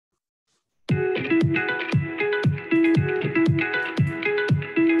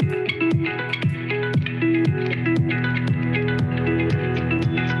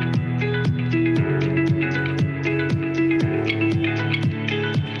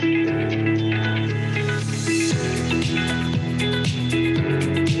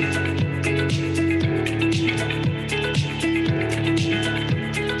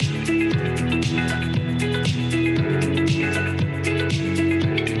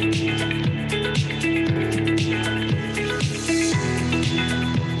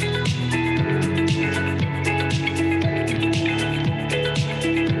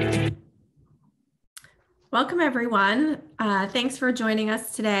Welcome, everyone. Thanks for joining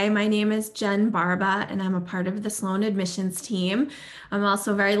us today. My name is Jen Barba, and I'm a part of the Sloan admissions team. I'm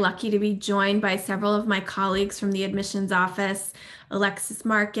also very lucky to be joined by several of my colleagues from the admissions office, Alexis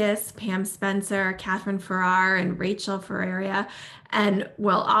Marcus, Pam Spencer, Catherine Farrar, and Rachel Ferreira. And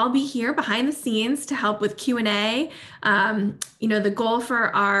we'll all be here behind the scenes to help with Q&A. The goal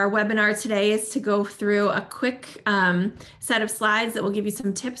for our webinar today is to go through a quick set of slides that will give you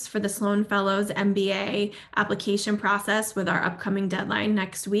some tips for the Sloan Fellows MBA application process with our upcoming deadline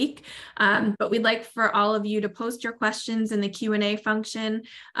next week. But we'd like for all of you to post your questions in the Q&A function.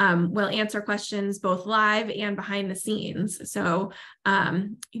 We'll answer questions both live and behind the scenes. So,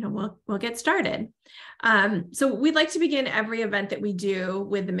 we'll get started. So we'd like to begin every event that we do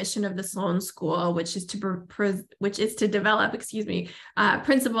with the mission of the Sloan School, which is to develop,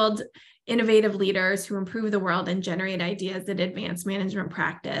 principled, innovative leaders who improve the world and generate ideas that advance management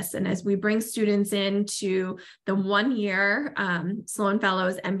practice. And as we bring students into the one-year Sloan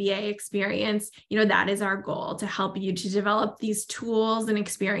Fellows MBA experience, that is our goal, to help you to develop these tools and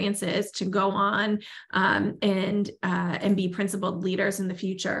experiences to go on and be principled leaders in the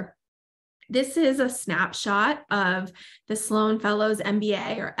future. This is a snapshot of the Sloan Fellows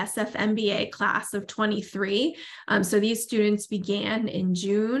MBA or SFMBA class of 23. So these students began in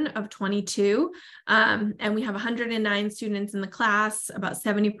June of 22, and we have 109 students in the class. About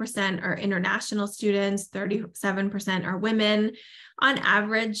 70% are international students, 37% are women. On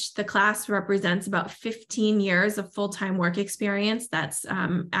average, the class represents about 15 years of full-time work experience. That's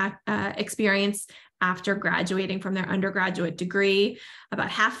experience after graduating from their undergraduate degree.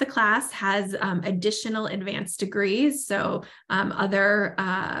 About half the class has additional advanced degrees, so other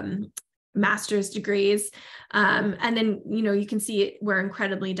master's degrees. And then, you can see we're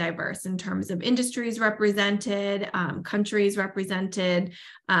incredibly diverse in terms of industries represented, countries represented,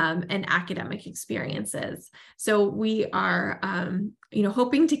 and academic experiences. So we are,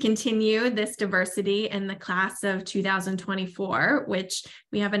 hoping to continue this diversity in the class of 2024, which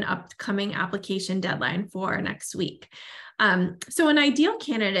we have an upcoming application deadline for next week. So an ideal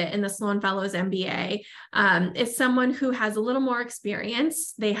candidate in the Sloan Fellows MBA is someone who has a little more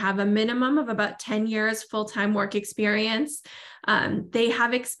experience. They have a minimum of about 10 years full-time work experience. They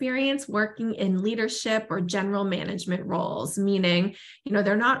have experience working in leadership or general management roles, meaning,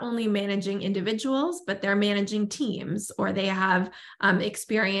 they're not only managing individuals, but they're managing teams, or they have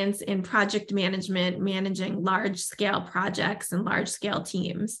experience in project management, managing large-scale projects and large-scale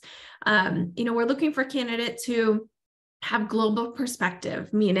teams. We're looking for candidates who have global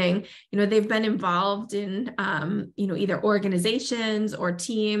perspective, meaning, they've been involved in, either organizations or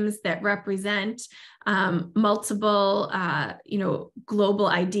teams that represent multiple, global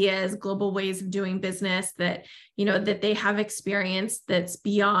ideas, global ways of doing business, that, that they have experience that's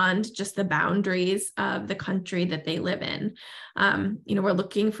beyond just the boundaries of the country that they live in. We're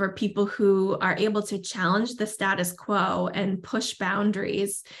looking for people who are able to challenge the status quo and push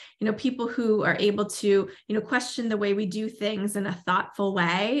boundaries, people who are able to, question the way we do things in a thoughtful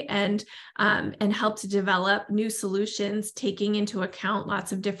way and help to develop new solutions, taking into account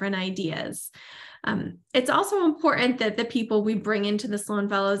lots of different ideas. It's also important that the people we bring into the Sloan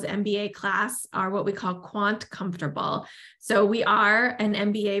Fellows MBA class are what we call quant comfortable. So we are an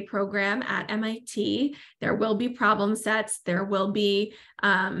MBA program at MIT. There will be problem sets. There will be,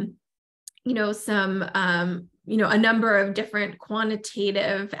 a number of different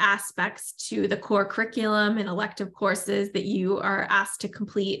quantitative aspects to the core curriculum and elective courses that you are asked to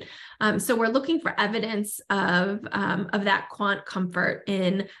complete. So we're looking for evidence of that quant comfort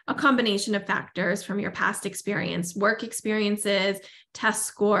in a combination of factors from your past experience, work experiences, test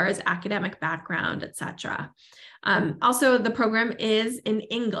scores, academic background, etc. Also, the program is in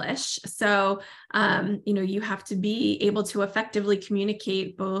English. So, you have to be able to effectively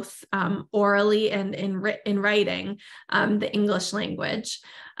communicate both orally and in writing the English language.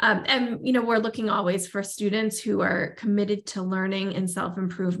 And we're looking always for students who are committed to learning and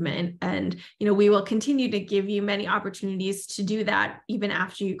self-improvement. And, we will continue to give you many opportunities to do that even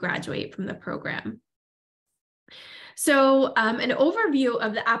after you graduate from the program. So an overview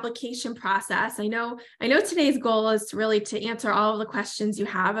of the application process. I know today's goal is really to answer all of the questions you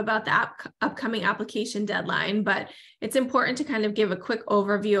have about the upcoming application deadline, but it's important to kind of give a quick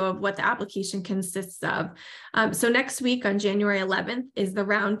overview of what the application consists of. So next week on January 11th is the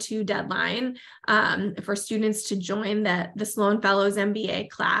round 2 deadline for students to join the Sloan Fellows MBA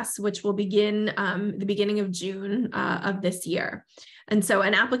class, which will begin the beginning of June of this year. And so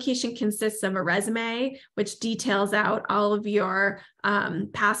an application consists of a resume, which details out all of your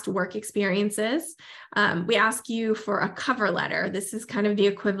past work experiences. We ask you for a cover letter. This is kind of the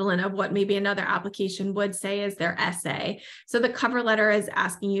equivalent of what maybe another application would say is their essay. So the cover letter is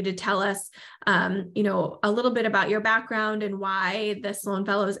asking you to tell us, a little bit about your background and why the Sloan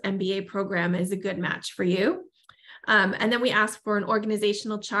Fellows MBA program is a good match for you. And then we ask for an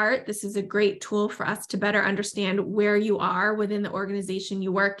organizational chart. This is a great tool for us to better understand where you are within the organization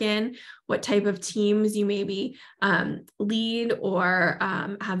you work in, what type of teams you maybe lead or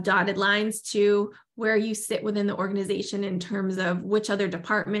have dotted lines to, where you sit within the organization in terms of which other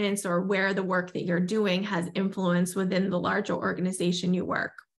departments or where the work that you're doing has influence within the larger organization you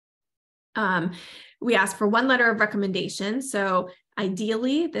work. We ask for one letter of recommendation. So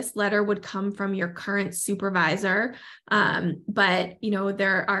ideally, this letter would come from your current supervisor, but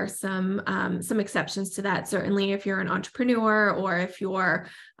there are some exceptions to that. Certainly, if you're an entrepreneur or if your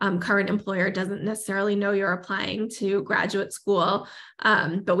current employer doesn't necessarily know you're applying to graduate school,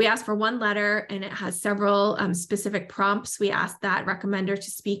 but we ask for one letter, and it has several specific prompts we ask that recommender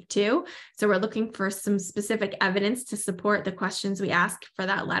to speak to. So we're looking for some specific evidence to support the questions we ask for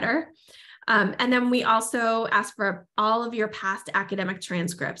that letter. And then we also ask for all of your past academic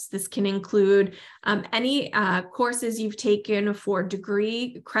transcripts. This can include any courses you've taken for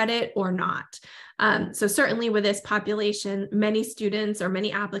degree credit or not. So certainly with this population, many students or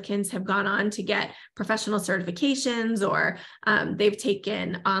many applicants have gone on to get professional certifications, or they've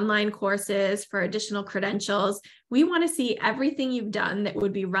taken online courses for additional credentials. We want to see everything you've done that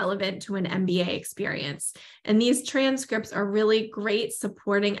would be relevant to an MBA experience. And these transcripts are really great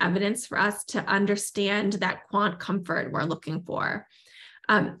supporting evidence for us to understand that quant comfort we're looking for.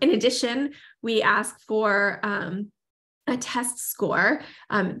 In addition, we ask for a test score.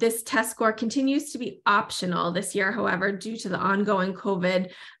 This test score continues to be optional this year, however, due to the ongoing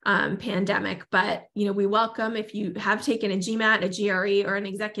COVID pandemic. But we welcome if you have taken a GMAT, a GRE, or an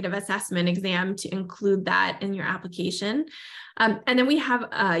executive assessment exam to include that in your application. And then we have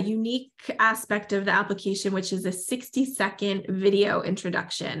a unique aspect of the application, which is a 60-second video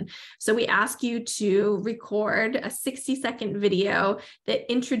introduction. So we ask you to record a 60-second video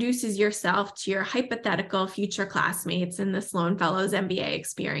that introduces yourself to your hypothetical future classmates in the Sloan Fellows MBA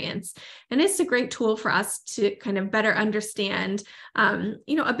experience. And it's a great tool for us to kind of better understand,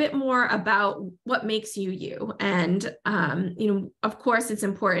 a bit more about what makes you you. And, of course, it's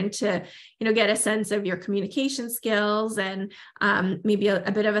important to, get a sense of your communication skills and maybe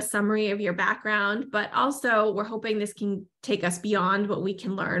a bit of a summary of your background, but also we're hoping this can take us beyond what we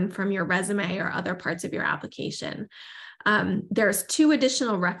can learn from your resume or other parts of your application. There's 2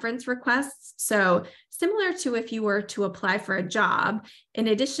 additional reference requests. So similar to if you were to apply for a job, in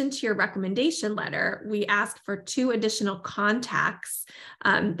addition to your recommendation letter, we ask for 2 additional contacts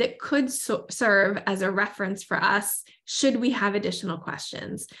that could serve as a reference for us should we have additional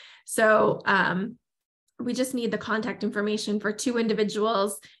questions. So we just need the contact information for 2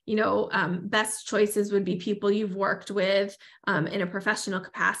 individuals. Best choices would be people you've worked with in a professional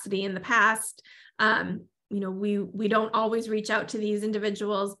capacity in the past. We don't always reach out to these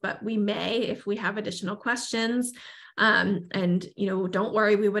individuals, but we may if we have additional questions. And don't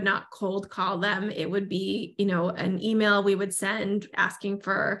worry, we would not cold call them. It would be, an email we would send asking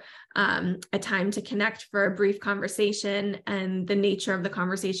for a time to connect for a brief conversation. And the nature of the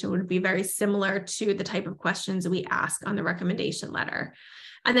conversation would be very similar to the type of questions we ask on the recommendation letter.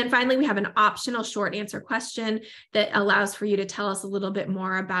 And then finally, we have an optional short answer question that allows for you to tell us a little bit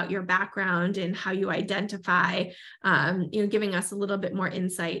more about your background and how you identify, giving us a little bit more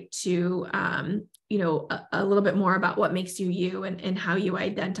insight to, a little bit more about what makes you you and how you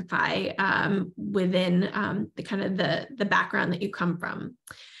identify within the kind of the background that you come from.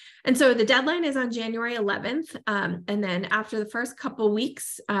 And so the deadline is on January 11th. And then after the first couple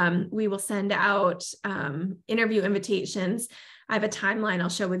weeks, we will send out interview invitations. I have a timeline I'll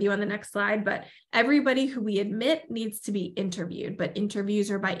share with you on the next slide, but everybody who we admit needs to be interviewed, but interviews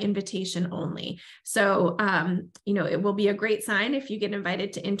are by invitation only. So, it will be a great sign if you get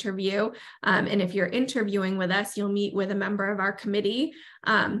invited to interview. And if you're interviewing with us, you'll meet with a member of our committee.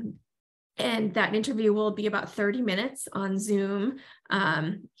 And that interview will be about 30 minutes on Zoom.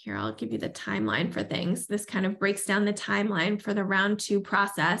 Here, I'll give you the timeline for things. This kind of breaks down the timeline for the round 2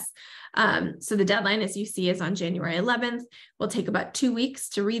 process. So the deadline, as you see, is on January 11th. We'll take about 2 weeks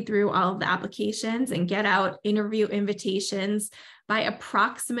to read through all of the applications and get out interview invitations by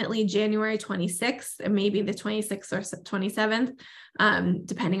approximately January 26th, and maybe the 26th or 27th,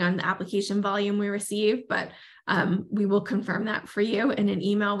 depending on the application volume we receive. But we will confirm that for you in an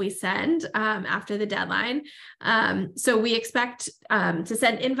email we send after the deadline. So we expect to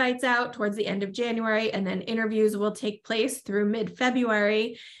send invites out towards the end of January, and then interviews will take place through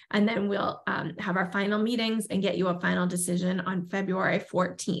mid-February. And then we'll have our final meetings and get you a final decision on February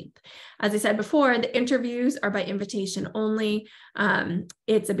 14th. As I said before, the interviews are by invitation only.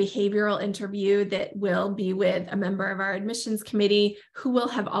 It's a behavioral interview that will be with a member of our admissions committee who will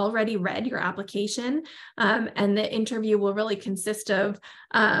have already read your application. And the interview will really consist of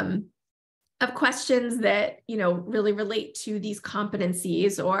questions that, really relate to these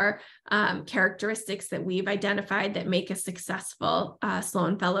competencies or characteristics that we've identified that make a successful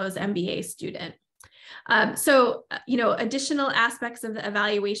Sloan Fellows MBA student. Additional aspects of the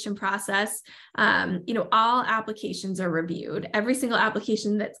evaluation process, all applications are reviewed. Every single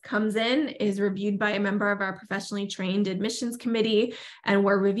application that comes in is reviewed by a member of our professionally trained admissions committee, and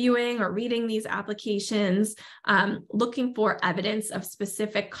we're reviewing or reading these applications, looking for evidence of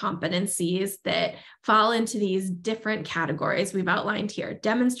specific competencies that fall into these different categories we've outlined here: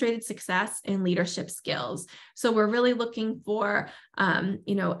 demonstrated success and leadership skills. So we're really looking for,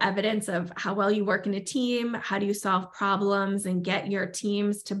 evidence of how well you work in a team, how do you solve problems and get your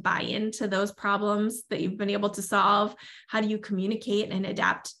teams to buy into those problems that you've been able to solve, how do you communicate and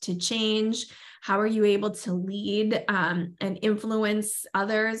adapt to change, how are you able to lead and influence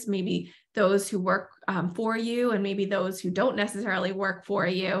others, maybe those who work for you and maybe those who don't necessarily work for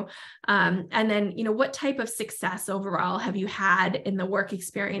you. And then, what type of success overall have you had in the work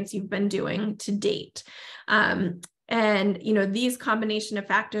experience you've been doing to date? And, these combination of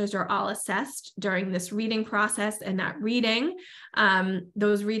factors are all assessed during this reading process, and that reading,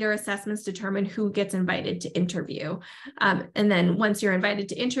 those reader assessments determine who gets invited to interview. And then once you're invited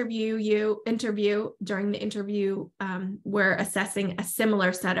to interview, during the interview, we're assessing a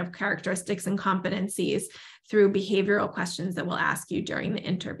similar set of characteristics and competencies through behavioral questions that we'll ask you during the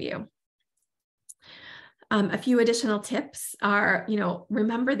interview. A few additional tips are,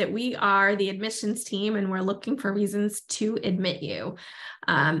 remember that we are the admissions team and we're looking for reasons to admit you.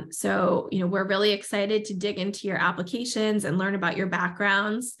 So, we're really excited to dig into your applications and learn about your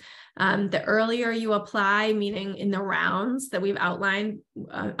backgrounds. The earlier you apply, meaning in the rounds that we've outlined,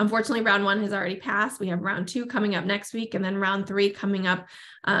 unfortunately, round 1 has already passed. We have round 2 coming up next week, and then round 3 coming up,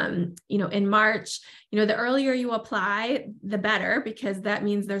 in March. The earlier you apply, the better, because that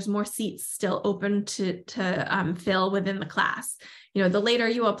means there's more seats still open to fill within the class. The later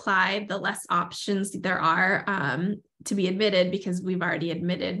you apply, the less options there are to be admitted, because we've already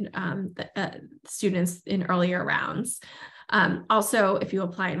admitted students in earlier rounds. Also, if you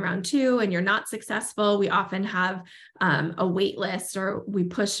apply in round 2 and you're not successful, we often have a wait list, or we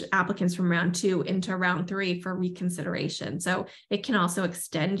push applicants from round 2 into round 3 for reconsideration. So it can also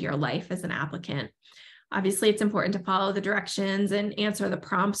extend your life as an applicant. Obviously, it's important to follow the directions and answer the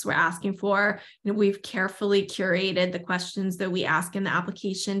prompts we're asking for. We've carefully curated the questions that we ask in the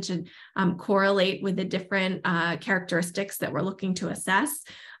application to correlate with the different characteristics that we're looking to assess.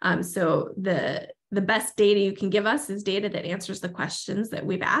 So the best data you can give us is data that answers the questions that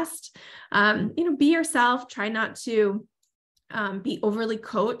we've asked. Be yourself. Try not to be overly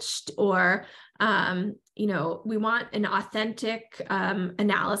coached, or we want an authentic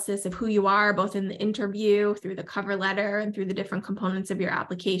analysis of who you are, both in the interview, through the cover letter, and through the different components of your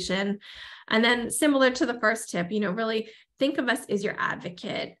application. And then, similar to the first tip, really think of us as your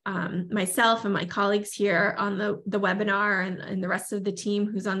advocate. Myself and my colleagues here on the webinar, and the rest of the team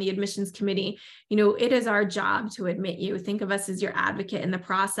who's on the admissions committee, it is our job to admit you. Think of us as your advocate in the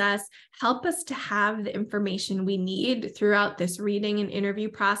process. Help us to have the information we need throughout this reading and interview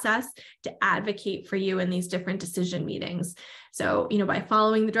process to advocate for you in these different decision meetings. So, by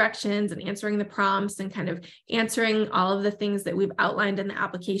following the directions and answering the prompts and kind of answering all of the things that we've outlined in the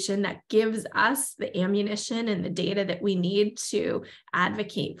application, that gives us the ammunition and the data that we need to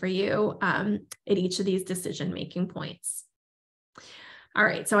advocate for you at each of these decision-making points. All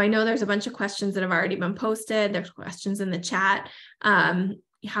right, so I know there's a bunch of questions that have already been posted. There's questions in the chat.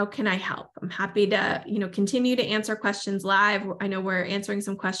 How can I help? I'm happy to, continue to answer questions live. I know we're answering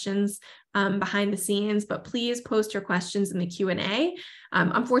some questions behind the scenes, but please post your questions in the Q&A.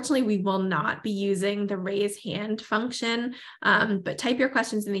 Unfortunately, we will not be using the raise hand function, but type your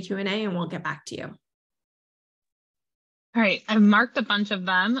questions in the Q&A and we'll get back to you. All right, I've marked a bunch of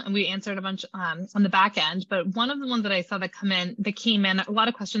them and we answered a bunch on the back end, but one of the ones that I saw that came in, a lot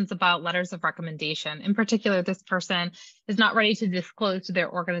of questions about letters of recommendation. In particular, this person is not ready to disclose to their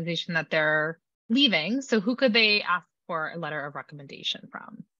organization that they're leaving. So who could they ask for a letter of recommendation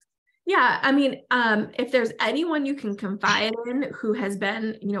from? Yeah, I mean, if there's anyone you can confide in who has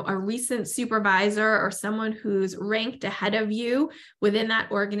been, a recent supervisor or someone who's ranked ahead of you within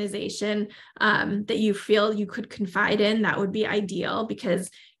that organization, that you feel you could confide in, that would be ideal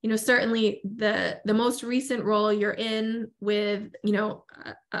because, certainly the most recent role you're in with,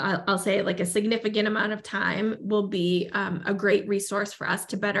 I'll say like a significant amount of time will be a great resource for us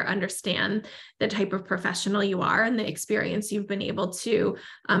to better understand the type of professional you are and the experience you've been able to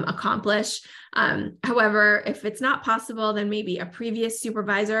accomplish. However, if it's not possible, then maybe a previous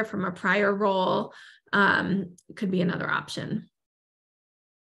supervisor from a prior role could be another option.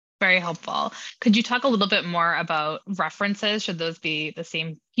 Very helpful. Could you talk a little bit more about references? Should those be the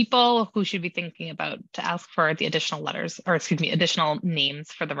same people? Who should be thinking about to ask for the additional letters, or additional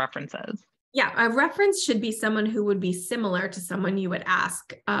names for the references? Yeah, a reference should be someone who would be similar to someone you would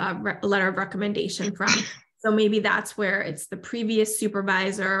ask a letter of recommendation from. So maybe that's where it's the previous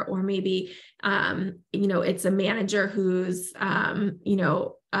supervisor, or maybe, it's a manager who's,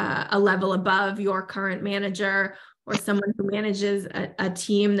 a level above your current manager, or someone who manages a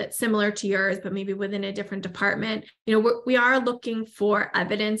team that's similar to yours, but maybe within a different department. We are looking for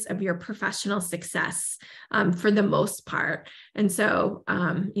evidence of your professional success for the most part. And so,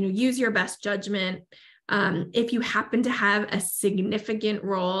 use your best judgment. If you happen to have a significant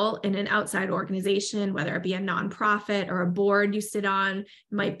role in an outside organization, whether it be a nonprofit or a board you sit on, it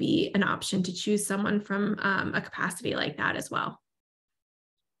might be an option to choose someone from a capacity like that as well.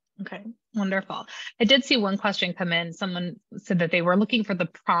 Okay, wonderful. I did see one question come in. Someone said that they were looking for the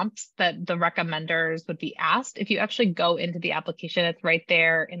prompts that the recommenders would be asked. If you actually go into the application, it's right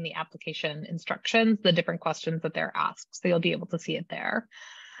there in the application instructions, the different questions that they're asked. So you'll be able to see it there.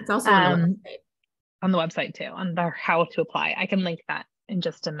 It's also on the website. On the website too, on the how to apply. I can link that in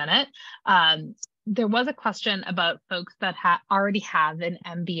just a minute. There was a question about folks that already have an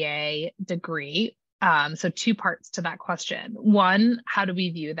MBA degree. So two parts to that question. One, how do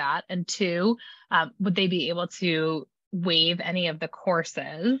we view that? And two, would they be able to waive any of the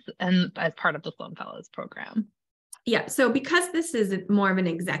courses and as part of the Sloan Fellows program? Yeah. So because this is more of an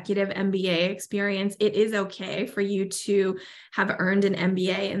executive MBA experience, it is okay for you to have earned an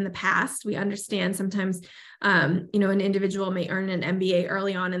MBA in the past. We understand sometimes, an individual may earn an MBA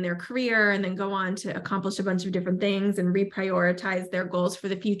early on in their career and then go on to accomplish a bunch of different things and reprioritize their goals for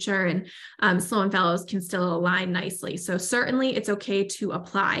the future. And Sloan Fellows can still align nicely. So certainly it's okay to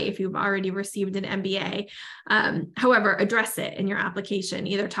apply if you've already received an MBA. However, address it in your application.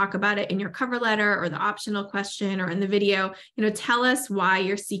 Either talk about it in your cover letter or the optional question or in the video. Tell us why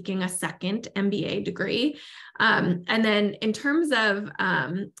you're seeking a second MBA degree. And then in terms of,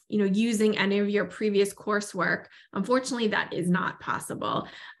 using any of your previous coursework, unfortunately, that is not possible.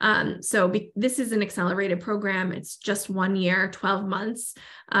 So this is an accelerated program. It's just 1 year, 12 months.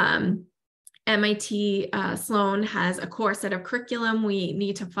 MIT Sloan has a core set of curriculum we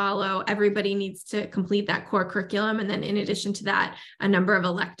need to follow. Everybody needs to complete that core curriculum. And then in addition to that, a number of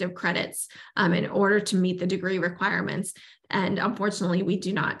elective credits in order to meet the degree requirements. And unfortunately, we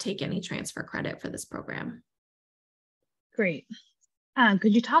do not take any transfer credit for this program. Great.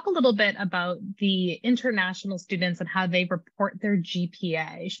 Could you talk a little bit about the international students and how they report their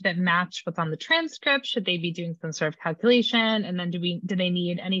GPA? Should it match what's on the transcript? Should they be doing some sort of calculation? And then do they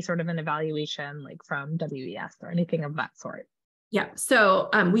need any sort of an evaluation like from WES or anything of that sort? Yeah, so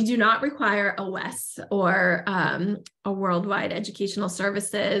we do not require a WES or a Worldwide Educational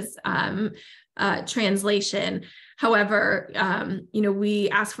Services translation. However, we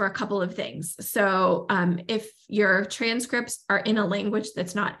ask for a couple of things. So if your transcripts are in a language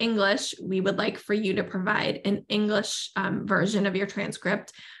that's not English, we would like for you to provide an English version of your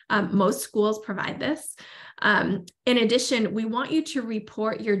transcript. Most schools provide this. In addition, we want you to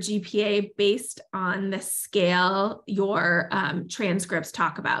report your GPA based on the scale your transcripts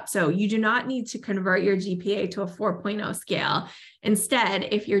talk about. So you do not need to convert your GPA to a 4.0 scale. Instead,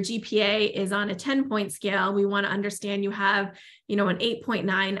 if your GPA is on a 10-point scale, we want to understand you have, an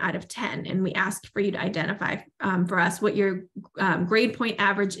 8.9 out of 10. And we ask for you to identify for us what your grade point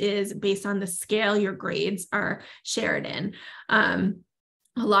average is based on the scale your grades are shared in.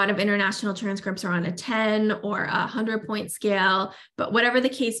 A lot of international transcripts are on a 10 or a 100-point scale, but whatever the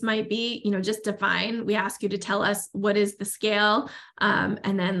case might be, just define. We ask you to tell us what is the scale,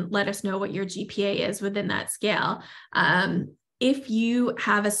 and then let us know what your GPA is within that scale. if you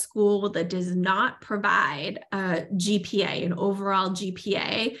have a school that does not provide a GPA, an overall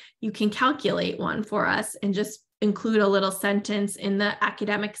GPA, you can calculate one for us and just include a little sentence in the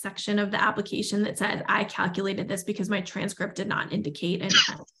academic section of the application that says, I calculated this because my transcript did not indicate an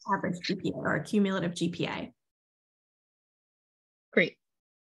average GPA or a cumulative GPA. Great.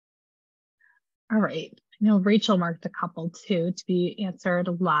 All right. I know Rachel marked a couple too to be answered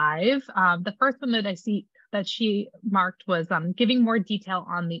live. The first one that I see that she marked was giving more detail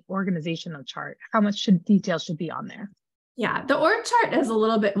on the organizational chart. How much detail should be on there? Yeah, the org chart is a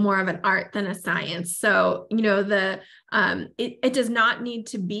little bit more of an art than a science. So, it does not need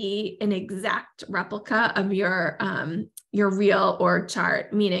to be an exact replica of your real org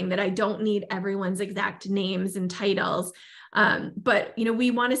chart, meaning that I don't need everyone's exact names and titles. But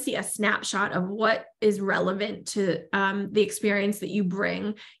we want to see a snapshot of what is relevant to the experience that you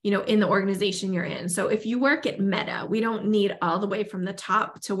bring, in the organization you're in. So if you work at Meta, we don't need all the way from the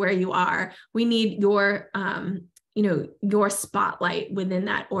top to where you are. We need your spotlight within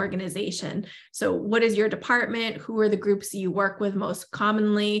that organization. So what is your department? Who are the groups you work with most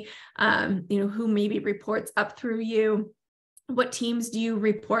commonly? Who maybe reports up through you? What teams do you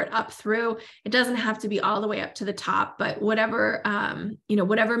report up through? It doesn't have to be all the way up to the top, but whatever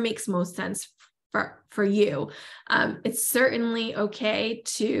makes most sense for you. It's certainly okay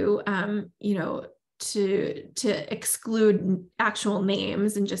to exclude actual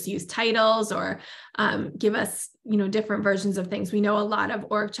names and just use titles or give us different versions of things. We know a lot of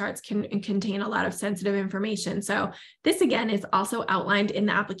org charts can contain a lot of sensitive information. So this again is also outlined in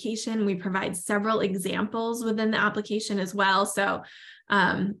the application. We provide several examples within the application as well. So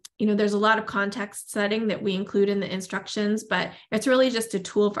there's a lot of context setting that we include in the instructions, but it's really just a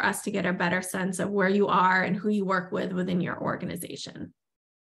tool for us to get a better sense of where you are and who you work with within your organization.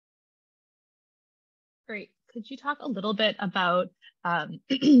 Great. Could you talk a little bit about,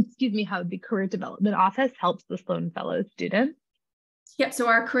 excuse me, how the Career Development Office helps the Sloan Fellows students? Yep. So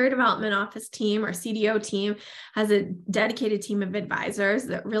our Career Development Office team, our CDO team, has a dedicated team of advisors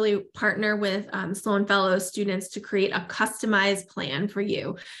that really partner with Sloan Fellows students to create a customized plan for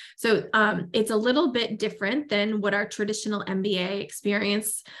you. So it's a little bit different than what our traditional MBA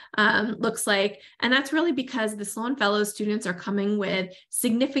experience looks like. And that's really because the Sloan Fellows students are coming with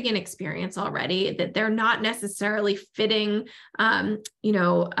significant experience already, that they're not necessarily fitting,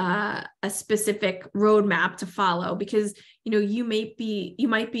 a specific roadmap to follow, because you might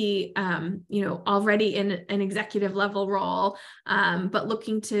be already in an executive level role, but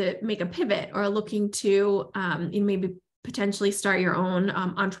looking to make a pivot or looking to maybe potentially start your own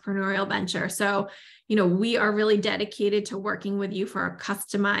entrepreneurial venture. So we are really dedicated to working with you for a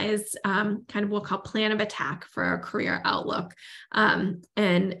customized kind of what we'll call plan of attack for our career outlook. And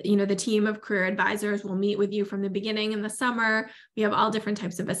the team of career advisors will meet with you from the beginning in the summer. We have all different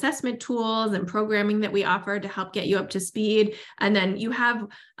types of assessment tools and programming that we offer to help get you up to speed. And then you have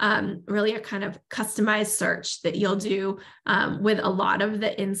really a kind of customized search that you'll do with a lot of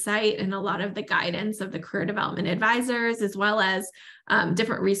the insight and a lot of the guidance of the career development advisors, as well as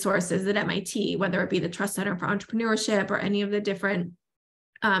different resources at MIT, whether it be the Trust Center for Entrepreneurship or any of the different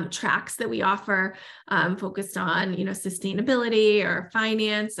tracks that we offer focused on, sustainability or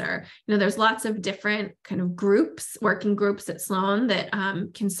finance, or, there's lots of different kind of working groups at Sloan that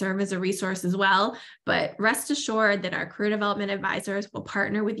can serve as a resource as well. But rest assured that our career development advisors will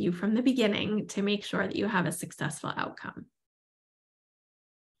partner with you from the beginning to make sure that you have a successful outcome.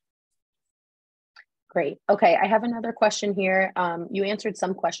 Great. Okay, I have another question here. You answered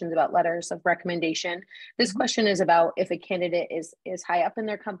some questions about letters of recommendation. This question is about if a candidate is high up in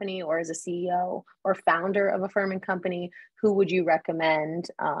their company or is a CEO or founder of a firm and company, who would you recommend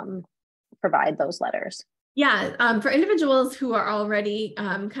provide those letters? Yeah, for individuals who are already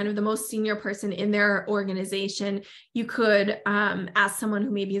kind of the most senior person in their organization, you could ask someone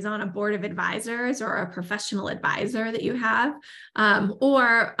who maybe is on a board of advisors or a professional advisor that you have,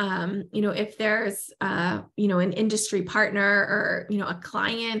 or if there's an industry partner or a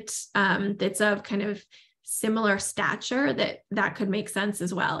client that's of kind of similar stature, that could make sense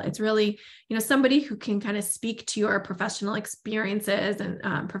as well. It's really somebody who can kind of speak to your professional experiences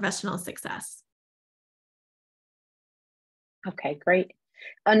and professional success. Okay, great.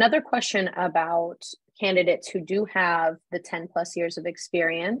 Another question about candidates who do have the 10 plus years of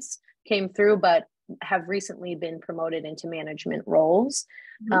experience came through, but have recently been promoted into management roles.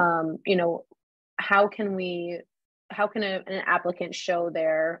 Mm-hmm. How can an applicant show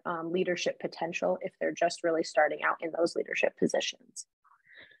their leadership potential if they're just really starting out in those leadership positions?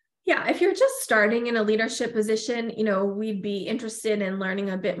 Yeah, if you're just starting in a leadership position, we'd be interested in learning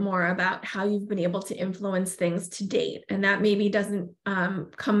a bit more about how you've been able to influence things to date. And that maybe doesn't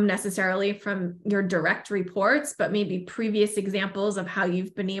come necessarily from your direct reports, but maybe previous examples of how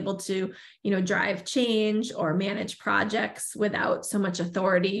you've been able to, drive change or manage projects without so much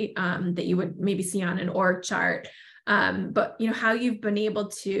authority that you would maybe see on an org chart. But how you've been able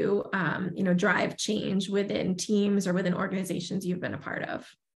to, drive change within teams or within organizations you've been a part of.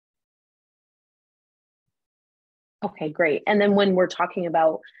 Okay, great. And then when we're talking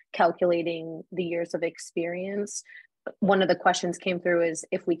about calculating the years of experience, one of the questions came through is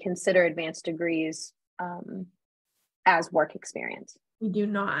if we consider advanced degrees as work experience. We do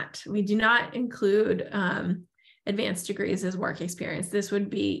not. We do not include advanced degrees as work experience. This would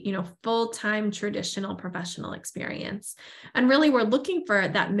be, full-time traditional professional experience. And really, we're looking for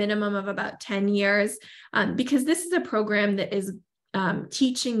that minimum of about 10 years because this is a program that is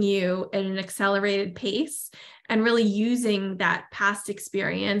teaching you at an accelerated pace and really using that past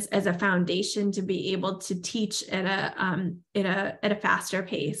experience as a foundation to be able to teach at a faster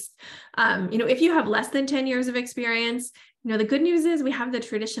pace. If you have less than 10 years of experience, the good news is we have the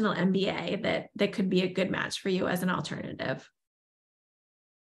traditional MBA that could be a good match for you as an alternative.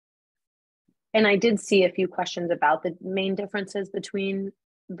 And I did see a few questions about the main differences between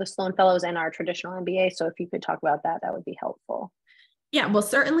the Sloan Fellows and our traditional MBA. So if you could talk about that, that would be helpful. Yeah, well,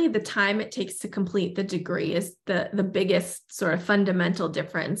 certainly the time it takes to complete the degree is the biggest sort of fundamental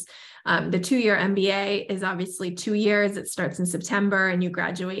difference. The 2-year MBA is obviously 2 years. It starts in September and you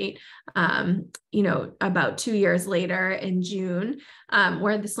graduate, about 2 years later in June,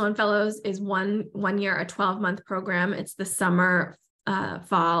 where the Sloan Fellows is one year, a 12-month program. It's the summer,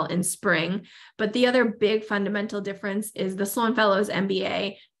 fall, and spring. But the other big fundamental difference is the Sloan Fellows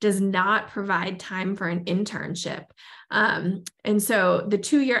MBA does not provide time for an internship. And so the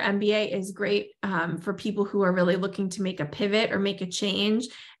 2-year MBA is great for people who are really looking to make a pivot or make a change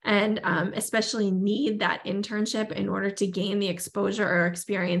and especially need that internship in order to gain the exposure or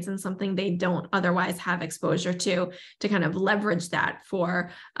experience in something they don't otherwise have exposure to kind of leverage that for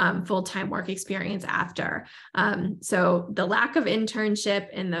full-time work experience after. So the lack of internship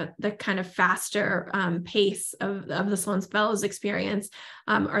and the kind of faster pace of the Sloan Fellows experience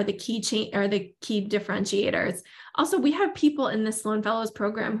are the key differentiators. Also, we have people in the Sloan Fellows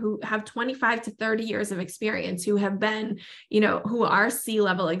program who have 25 to 30 years of experience, who have been, who are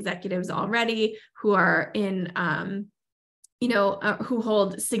C-level executives already, who are in, who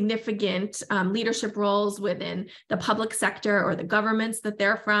hold significant leadership roles within the public sector or the governments that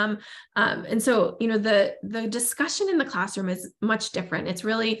they're from. And so, the discussion in the classroom is much different. It's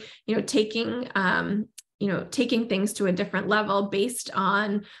really, taking things to a different level based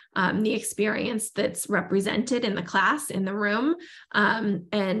on the experience that's represented in the class, in the room.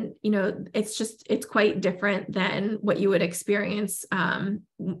 And, it's quite different than what you would experience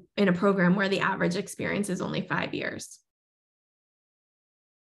in a program where the average experience is only 5 years.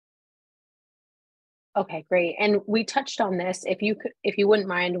 Okay, great. And we touched on this. If you wouldn't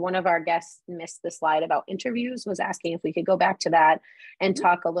mind, one of our guests missed the slide about interviews, was asking if we could go back to that and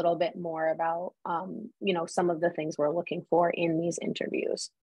talk a little bit more about, some of the things we're looking for in these interviews.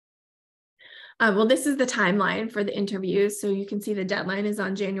 Well, this is the timeline for the interviews. So you can see the deadline is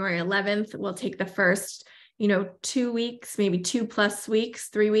on January 11th. We'll take the first 2 weeks, maybe 2+ weeks,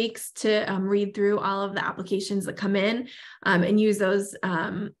 3 weeks to read through all of the applications that come in and use those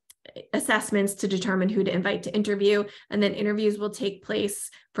assessments to determine who to invite to interview. And then interviews will take place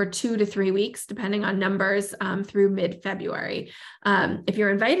for 2 to 3 weeks, depending on numbers, through mid-February. If you're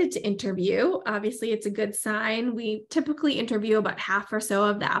invited to interview, obviously it's a good sign. We typically interview about half or so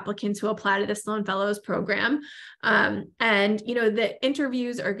of the applicants who apply to the Sloan Fellows program. The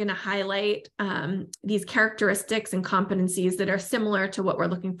interviews are going to highlight these characteristics and competencies that are similar to what we're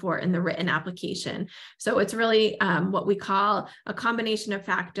looking for in the written application. So it's really what we call a combination of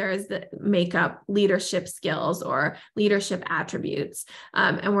factors that make up leadership skills or leadership attributes.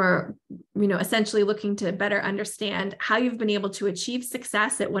 And we're, essentially looking to better understand how you've been able to achieve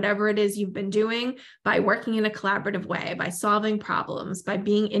success at whatever it is you've been doing by working in a collaborative way, by solving problems, by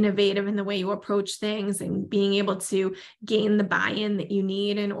being innovative in the way you approach things and being able to gain the buy-in that you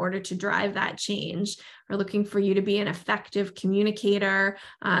need in order to drive that change. We're looking for you to be an effective communicator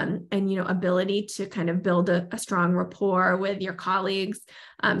and, ability to kind of build a strong rapport with your colleagues.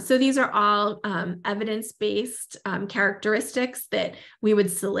 So these are all evidence-based characteristics that we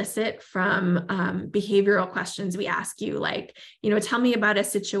would solicit from behavioral questions we ask you, like, tell me about a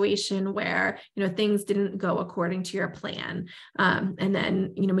situation where, things didn't go according to your plan. And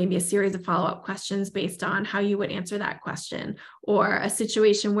then, maybe a series of follow-up questions based on how you would answer that question. or a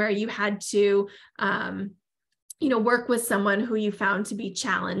situation where you had to, work with someone who you found to be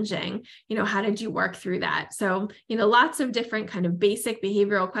challenging. How did you work through that? So, lots of different kind of basic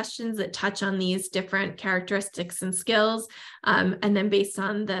behavioral questions that touch on these different characteristics and skills. And then based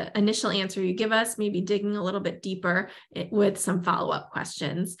on the initial answer you give us, maybe digging a little bit deeper with some follow-up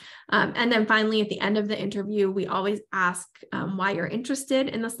questions. And then finally, at the end of the interview, we always ask why you're interested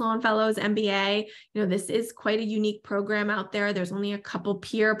in the Sloan Fellows MBA. This is quite a unique program out there. There's only a couple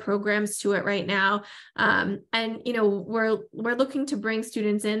peer programs to it right now. And we're looking to bring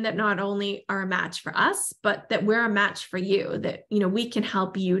students in that not only are a match for us, but that we're a match for you, that, we can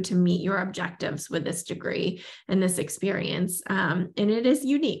help you to meet your objectives with this degree and this experience. And it is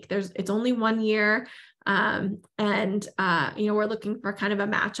unique. It's only 1 year. We're looking for kind of a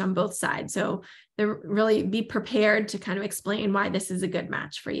match on both sides. So really be prepared to kind of explain why this is a good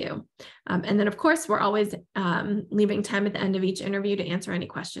match for you. And then, of course, we're always leaving time at the end of each interview to answer any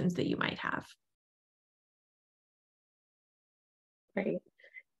questions that you might have. Great.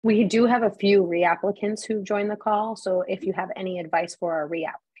 We do have a few reapplicants who've joined the call. So if you have any advice for our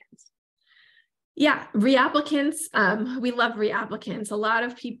reapplicants. Yeah, reapplicants. We love reapplicants. A lot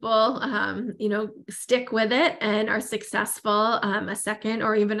of people, stick with it and are successful a second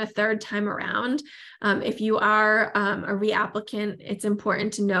or even a third time around. If you are a reapplicant, it's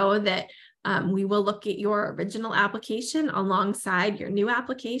important to know that we will look at your original application alongside your new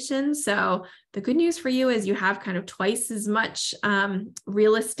application. So the good news for you is you have kind of twice as much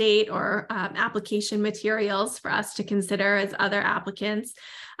real estate or application materials for us to consider as other applicants.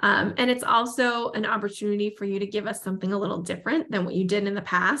 And it's also an opportunity for you to give us something a little different than what you did in the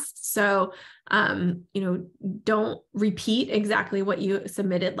past. So, don't repeat exactly what you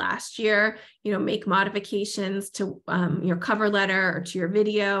submitted last year. Make modifications to your cover letter or to your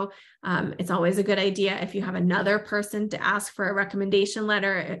video. It's always a good idea if you have another person to ask for a recommendation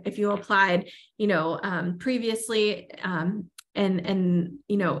letter. If you applied, previously,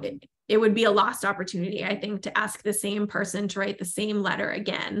 it would be a lost opportunity, I think, to ask the same person to write the same letter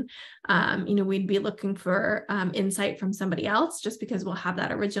again. We'd be looking for insight from somebody else just because we'll have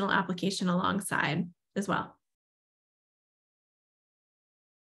that original application alongside as well.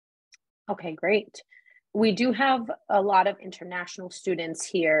 Okay, great. We do have a lot of international students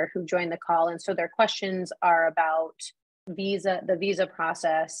here who joined the call. And so their questions are about the visa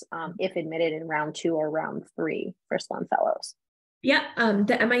process, if admitted in round 2 or round 3 for Sloan Fellows. Yeah,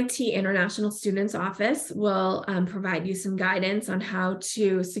 the MIT International Students Office will provide you some guidance on how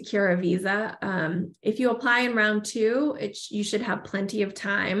to secure a visa. If you apply in round 2, you should have plenty of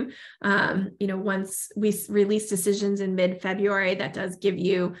time. Once we release decisions in mid-February, that does give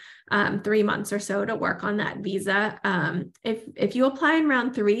you 3 months or so to work on that visa. If you apply in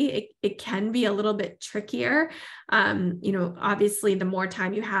round 3, it can be a little bit trickier. Obviously, the more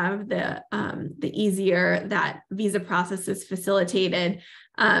time you have, the easier that visa process is facilitated.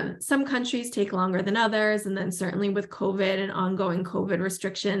 Some countries take longer than others. And then certainly with COVID and ongoing COVID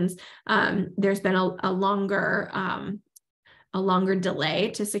restrictions, there's been a longer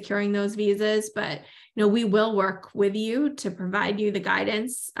delay to securing those visas, but we will work with you to provide you the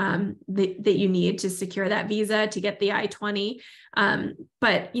guidance that you need to secure that visa to get the I-20.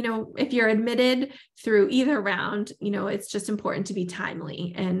 But if you're admitted through either round, it's just important to be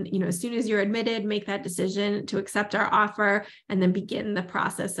timely. And as soon as you're admitted, make that decision to accept our offer and then begin the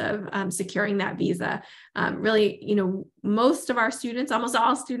process of securing that visa. Really, most of our students, almost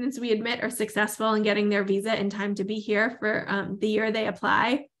all students we admit, are successful in getting their visa in time to be here for the year they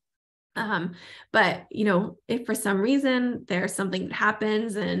apply. But if for some reason there's something that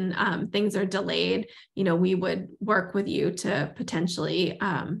happens and things are delayed, we would work with you to potentially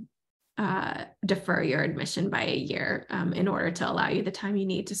defer your admission by a year in order to allow you the time you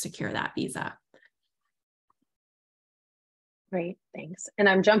need to secure that visa. Great, thanks. And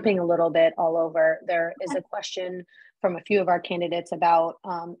I'm jumping a little bit all over. There is a question from a few of our candidates about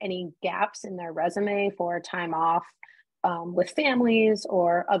any gaps in their resume for time off with families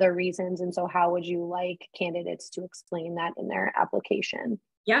or other reasons. And so how would you like candidates to explain that in their application?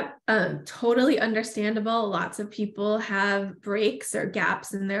 Yep, totally understandable. Lots of people have breaks or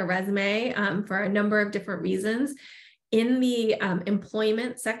gaps in their resume for a number of different reasons. In the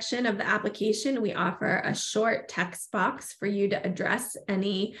employment section of the application, we offer a short text box for you to address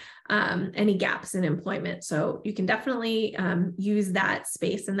any gaps in employment. So you can definitely use that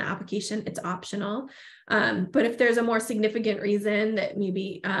space in the application. It's optional. But if there's a more significant reason that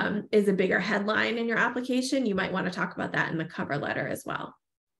maybe is a bigger headline in your application, you might want to talk about that in the cover letter as well.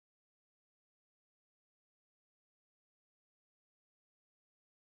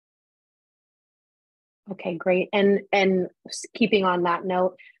 Okay, great. And keeping on that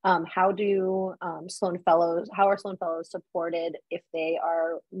note, how do how are Sloan Fellows supported if they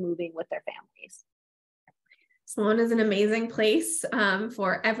are moving with their families? Sloan is an amazing place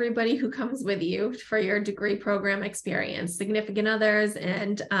for everybody who comes with you for your degree program experience, significant others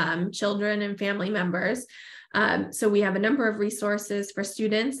and children and family members. So we have a number of resources for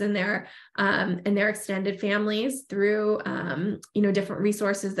students and their extended families through different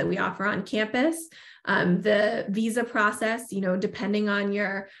resources that we offer on campus. The visa process, depending on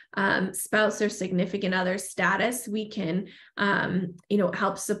your spouse or significant other status, we can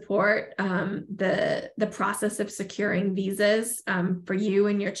help support the process of securing visas for you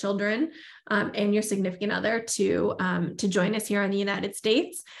and your children and your significant other to join us here in the United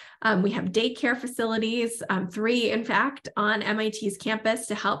States. We have daycare facilities, 3 in fact, on MIT's campus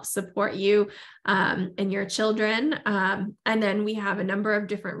to help support you and your children. And then we have a number of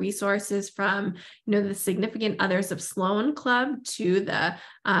different resources from, the significant others of Sloan Club to the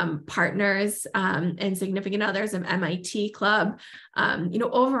partners and significant others of MIT Club.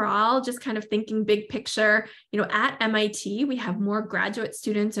 Overall, just kind of thinking big picture, at MIT, we have more graduate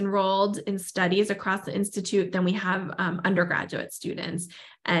students enrolled in studies across the institute than we have undergraduate students.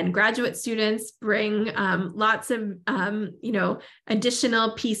 And graduate students bring lots of,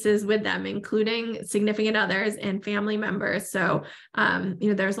 additional pieces with them, including significant others and family members. So,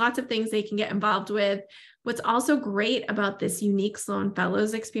 there's lots of things they can get involved with. What's also great about this unique Sloan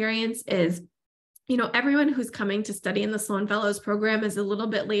Fellows experience is everyone who's coming to study in the Sloan Fellows program is a little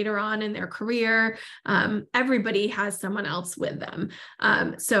bit later on in their career. Everybody has someone else with them.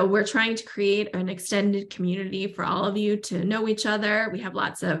 So we're trying to create an extended community for all of you to know each other. We have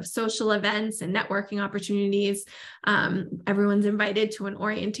lots of social events and networking opportunities. Everyone's invited to an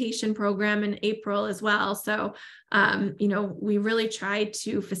orientation program in April as well. So we really try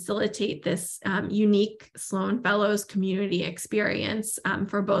to facilitate this unique Sloan Fellows community experience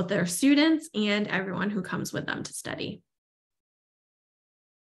for both their students and everyone who comes with them to study.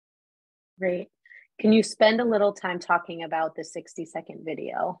 Great. Can you spend a little time talking about the 60-second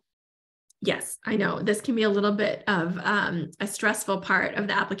video? Yes, I know this can be a little bit of a stressful part of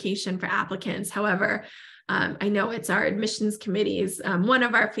the application for applicants. However, I know it's our admissions committee's one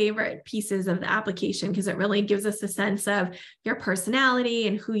of our favorite pieces of the application because it really gives us a sense of your personality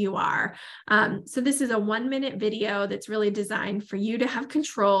and who you are. So this is a 1-minute video that's really designed for you to have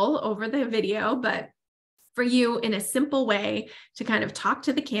control over the video, but for you in a simple way to kind of talk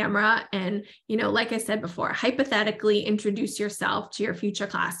to the camera and, like I said before, hypothetically introduce yourself to your future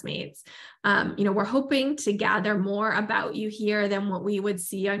classmates. We're hoping to gather more about you here than what we would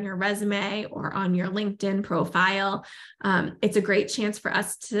see on your resume or on your LinkedIn profile. It's a great chance for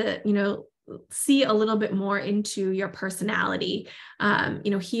us to, see a little bit more into your personality,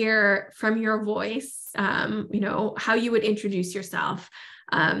 hear from your voice, how you would introduce yourself.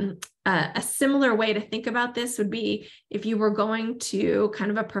 A similar way to think about this would be if you were going to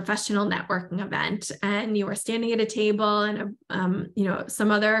kind of a professional networking event and you were standing at a table and,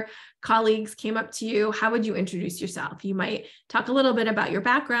 some other colleagues came up to you, how would you introduce yourself? You might talk a little bit about your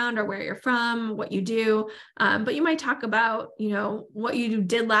background or where you're from, what you do, but you might talk about, what you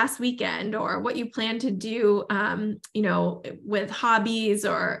did last weekend or what you plan to do, with hobbies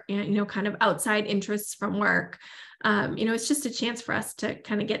or, kind of outside interests from work. It's just a chance for us to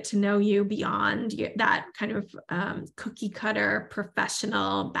kind of get to know you beyond that kind of cookie cutter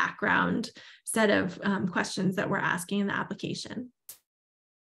professional background set of questions that we're asking in the application.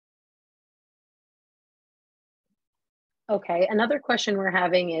 Okay, another question we're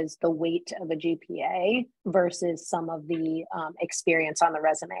having is the weight of a GPA versus some of the experience on the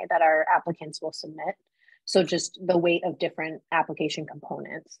resume that our applicants will submit. So just the weight of different application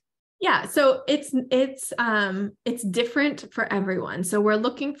components. Yeah, so it's different for everyone. So we're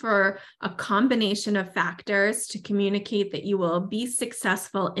looking for a combination of factors to communicate that you will be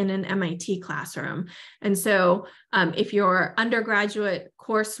successful in an MIT classroom. And so if your undergraduate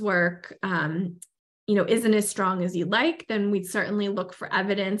coursework isn't as strong as you'd like, then we'd certainly look for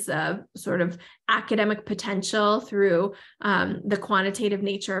evidence of sort of academic potential through the quantitative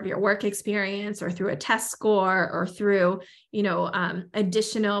nature of your work experience or through a test score or through,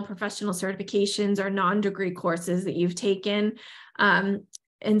 additional professional certifications or non-degree courses that you've taken. And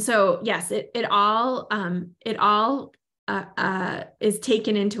so, yes, it all is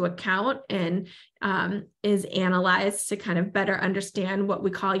taken into account and is analyzed to kind of better understand what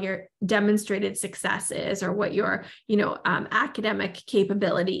we call your demonstrated successes or what your, academic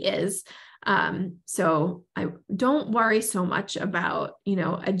capability is. So I don't worry so much about,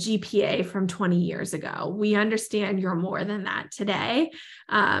 a GPA from 20 years ago. We understand you're more than that today.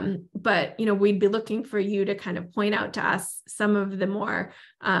 But, we'd be looking for you to kind of point out to us some of the more,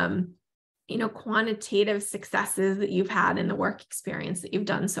 quantitative successes that you've had in the work experience that you've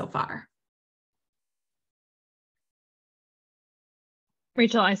done so far.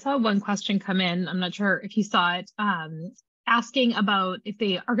 Rachel, I saw one question come in. I'm not sure if you saw it, asking about if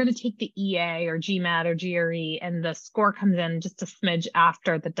they are going to take the EA or GMAT or GRE and the score comes in just a smidge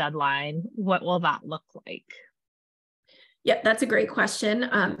after the deadline. What will that look like? Yeah, that's a great question.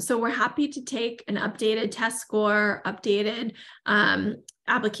 So we're happy to take an updated test score, updated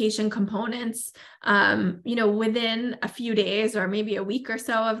application components, within a few days or maybe a week or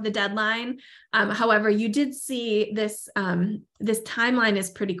so of the deadline. However, you did see this, this timeline is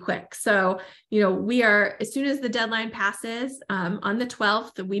pretty quick. So, we are, as soon as the deadline passes, on the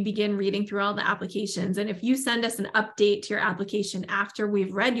 12th, we begin reading through all the applications. And if you send us an update to your application after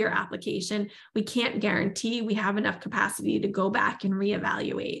we've read your application, we can't guarantee we have enough capacity to go back and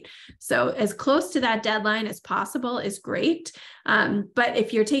reevaluate. So as close to that deadline as possible is great. But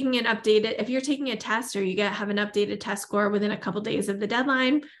if you're taking a test or you have an updated test score within a couple days of the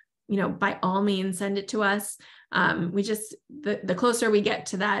deadline, by all means, send it to us. The closer we get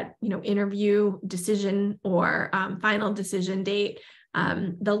to that, interview decision or final decision date,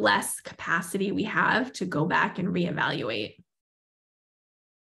 the less capacity we have to go back and reevaluate.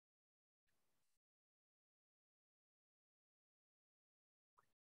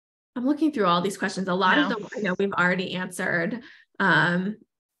 I'm looking through all these questions. A lot of them I know we've already answered. Catherine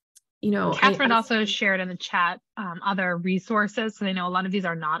also shared in the chat other resources. So I know a lot of these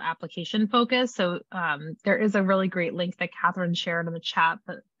are not application focused. So there is a really great link that Catherine shared in the chat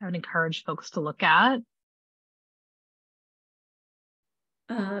that I would encourage folks to look at.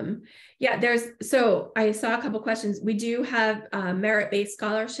 So I saw a couple questions. We do have merit-based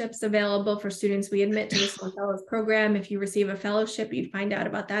scholarships available for students we admit to the Sloan Fellows program. If you receive a fellowship, you'd find out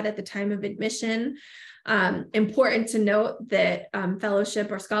about that at the time of admission. Important to note that fellowship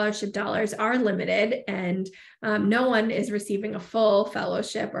or scholarship dollars are limited, and no one is receiving a full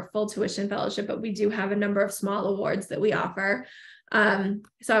fellowship or full tuition fellowship, but we do have a number of small awards that we offer. I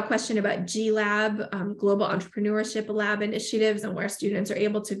saw a question about GLab, Global Entrepreneurship Lab initiatives, and where students are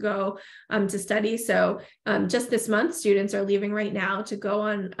able to go to study. So just this month, students are leaving right now to go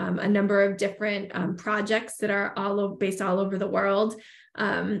on a number of different projects that are based all over the world.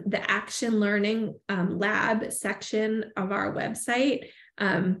 The Action Learning Lab section of our website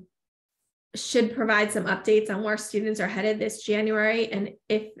should provide some updates on where students are headed this January. And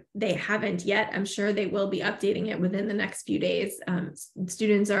if they haven't yet, I'm sure they will be updating it within the next few days.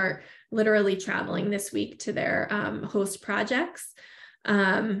 Students are literally traveling this week to their host projects.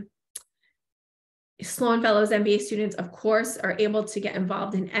 Sloan Fellows MBA students, of course, are able to get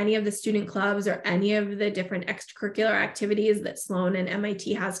involved in any of the student clubs or any of the different extracurricular activities that Sloan and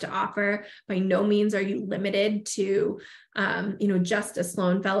MIT has to offer. By no means are you limited to, just a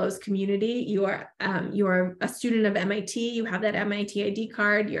Sloan Fellows community. You are a student of MIT. You have that MIT ID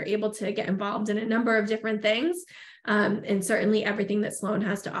card. You're able to get involved in a number of different things, and certainly everything that Sloan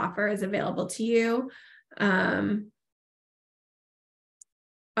has to offer is available to you.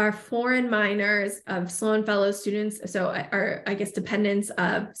 Our foreign minors of Sloan Fellows students, so are, I guess, dependents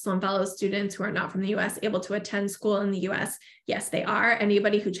of Sloan Fellows students who are not from the US, able to attend school in the US? Yes, they are.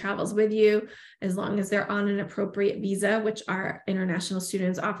 Anybody who travels with you, as long as they're on an appropriate visa, which our International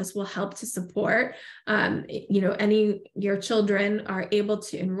Students Office will help to support, your children are able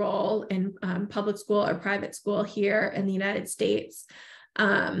to enroll in public school or private school here in the United States.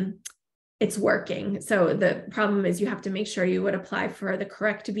 It's working. So the problem is you have to make sure you would apply for the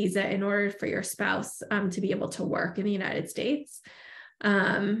correct visa in order for your spouse to be able to work in the United States.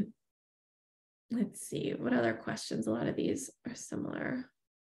 Let's see, what other questions? A lot of these are similar.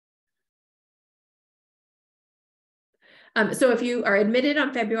 So if you are admitted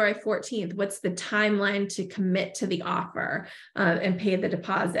on February 14th, what's the timeline to commit to the offer and pay the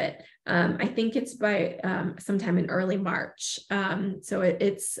deposit? I think it's by sometime in early March. So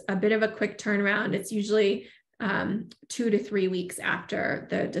it's a bit of a quick turnaround. It's usually 2 to 3 weeks after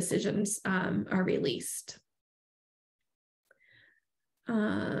the decisions are released.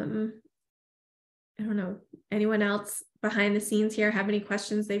 I don't know, anyone else behind the scenes here have any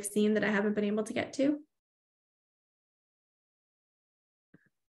questions they've seen that I haven't been able to get to?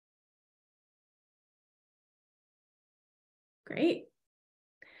 Great.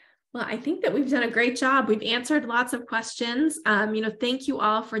 Well, I think that we've done a great job. We've answered lots of questions. Thank you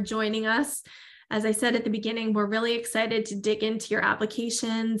all for joining us. As I said at the beginning, we're really excited to dig into your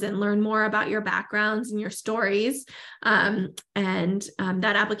applications and learn more about your backgrounds and your stories. That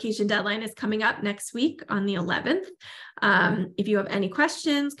application deadline is coming up next week on the 11th. If you have any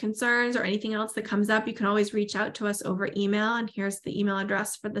questions, concerns, or anything else that comes up, you can always reach out to us over email. And here's the email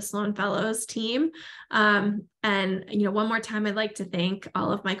address for the Sloan Fellows team. One more time, I'd like to thank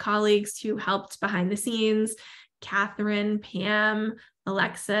all of my colleagues who helped behind the scenes: Catherine, Pam,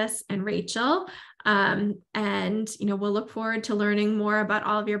 Alexis, and Rachel. We'll look forward to learning more about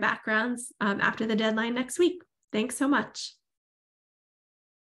all of your backgrounds after the deadline next week. Thanks so much.